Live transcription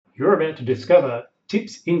You're about to discover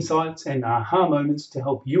tips, insights, and aha moments to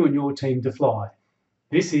help you and your team to fly.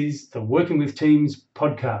 This is the Working with Teams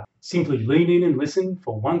podcast. Simply lean in and listen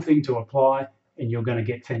for one thing to apply, and you're going to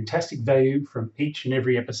get fantastic value from each and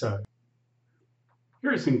every episode.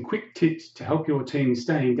 Here are some quick tips to help your team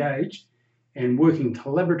stay engaged and working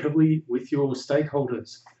collaboratively with your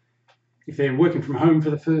stakeholders. If they're working from home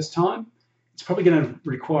for the first time, it's probably going to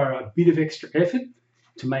require a bit of extra effort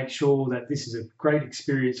to make sure that this is a great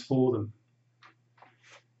experience for them.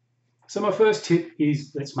 So my first tip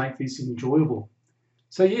is let's make this enjoyable.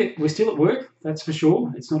 So yeah, we're still at work, that's for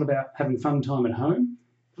sure. It's not about having fun time at home.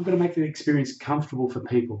 We've got to make the experience comfortable for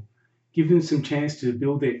people. Give them some chance to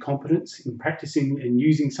build their confidence in practicing and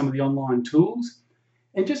using some of the online tools,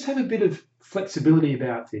 and just have a bit of flexibility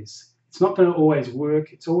about this. It's not going to always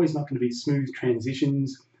work. It's always not going to be smooth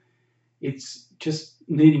transitions. It's just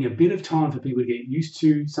needing a bit of time for people to get used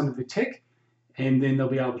to some of the tech, and then they'll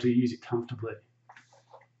be able to use it comfortably.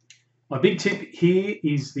 My big tip here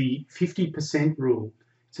is the 50% rule.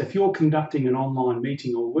 So if you're conducting an online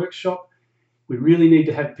meeting or workshop, we really need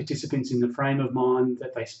to have participants in the frame of mind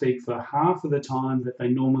that they speak for half of the time that they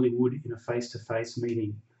normally would in a face-to-face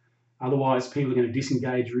meeting. Otherwise, people are going to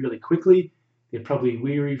disengage really quickly. They're probably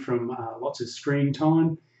weary from lots of screen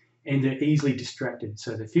time, and they're easily distracted.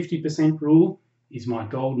 So the 50% rule is my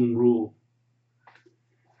golden rule.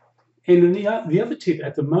 And then the other tip,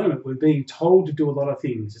 at the moment, we're being told to do a lot of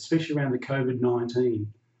things, especially around the COVID-19.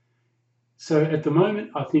 So at the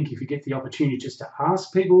moment, I think if you get the opportunity just to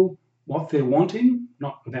ask people what they're wanting,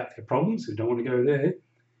 not about their problems, they don't want to go there,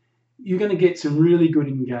 you're going to get some really good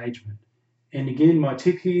engagement. And again, my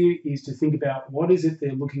tip here is to think about what is it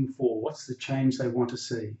they're looking for? What's the change they want to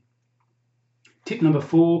see? Tip number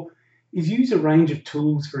 4 is use a range of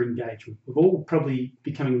tools for engagement. We've all probably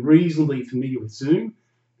becoming reasonably familiar with Zoom.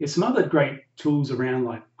 There's some other great tools around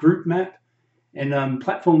like GroupMap and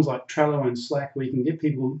platforms like Trello and Slack where you can get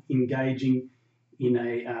people engaging in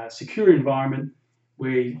a secure environment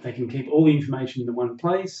where they can keep all the information in one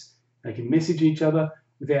place, they can message each other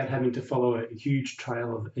without having to follow a huge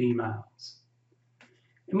trail of emails.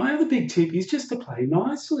 And my other big tip is just to play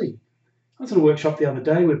nicely. I was in a workshop the other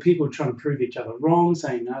day where people were trying to prove each other wrong,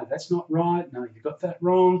 saying, no, that's not right, no, you got that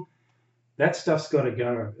wrong. That stuff's got to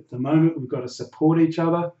go. At the moment, we've got to support each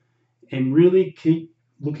other and really keep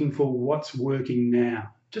looking for what's working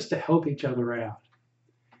now, just to help each other out.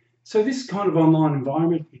 So this kind of online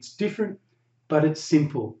environment, it's different, but it's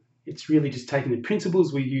simple. It's really just taking the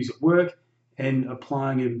principles we use at work and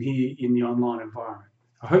applying them here in the online environment.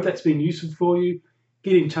 I hope that's been useful for you.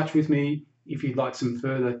 Get in touch with me if you'd like some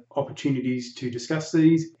further opportunities to discuss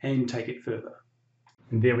these and take it further.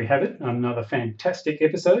 And there we have it, another fantastic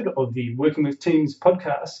episode of the Working with Teams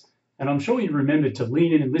podcast. And I'm sure you remembered to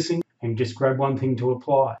lean in and listen and just grab one thing to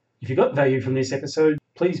apply. If you got value from this episode,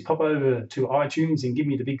 please pop over to iTunes and give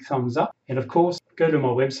me the big thumbs up. And of course, go to my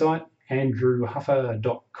website,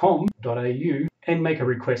 andrewhuffer.com.au, and make a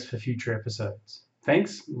request for future episodes.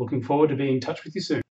 Thanks, looking forward to being in touch with you soon.